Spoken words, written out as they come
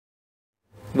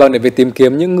Vâng, để việc tìm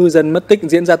kiếm những ngư dân mất tích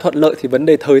diễn ra thuận lợi thì vấn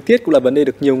đề thời tiết cũng là vấn đề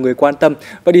được nhiều người quan tâm.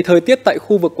 Vậy thì thời tiết tại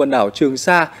khu vực quần đảo Trường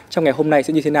Sa trong ngày hôm nay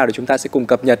sẽ như thế nào để chúng ta sẽ cùng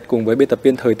cập nhật cùng với biên tập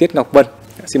viên thời tiết Ngọc Vân.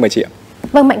 Xin mời chị ạ.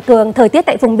 Vâng, Mạnh Cường, thời tiết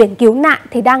tại vùng biển cứu nạn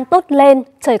thì đang tốt lên,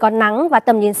 trời có nắng và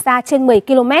tầm nhìn xa trên 10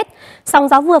 km, sóng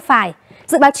gió vừa phải.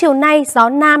 Dự báo chiều nay, gió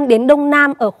Nam đến Đông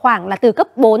Nam ở khoảng là từ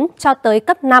cấp 4 cho tới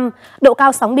cấp 5, độ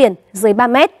cao sóng biển dưới 3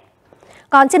 mét.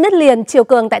 Còn trên đất liền, chiều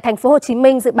cường tại thành phố Hồ Chí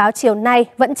Minh dự báo chiều nay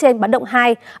vẫn trên báo động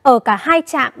 2 ở cả hai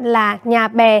trạm là Nhà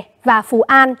Bè và Phú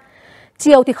An.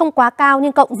 Chiều thì không quá cao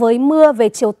nhưng cộng với mưa về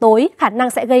chiều tối, khả năng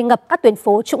sẽ gây ngập các tuyến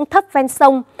phố trũng thấp ven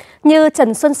sông như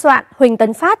Trần Xuân Soạn, Huỳnh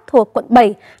Tấn Phát thuộc quận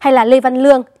 7 hay là Lê Văn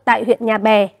Lương tại huyện Nhà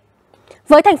Bè.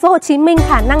 Với thành phố Hồ Chí Minh,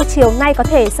 khả năng chiều nay có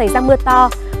thể xảy ra mưa to,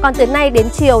 còn từ nay đến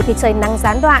chiều thì trời nắng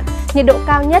gián đoạn, nhiệt độ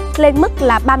cao nhất lên mức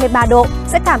là 33 độ,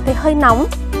 sẽ cảm thấy hơi nóng.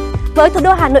 Với thủ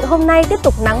đô Hà Nội hôm nay tiếp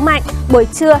tục nắng mạnh, buổi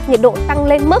trưa nhiệt độ tăng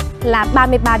lên mức là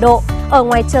 33 độ, ở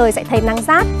ngoài trời sẽ thấy nắng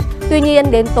rát. Tuy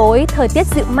nhiên đến tối thời tiết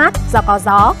dịu mát do có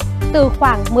gió, từ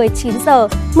khoảng 19 giờ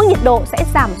mức nhiệt độ sẽ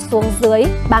giảm xuống dưới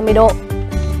 30 độ.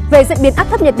 Về diễn biến áp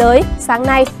thấp nhiệt đới, sáng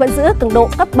nay vẫn giữ cường độ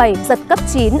cấp 7, giật cấp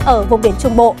 9 ở vùng biển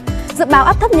Trung Bộ. Dự báo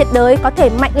áp thấp nhiệt đới có thể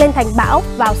mạnh lên thành bão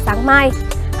vào sáng mai.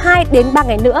 2 đến 3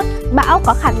 ngày nữa, bão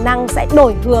có khả năng sẽ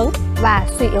đổi hướng và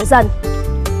suy yếu dần.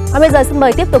 Và bây giờ xin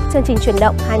mời tiếp tục chương trình Chuyển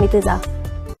động 24 giờ.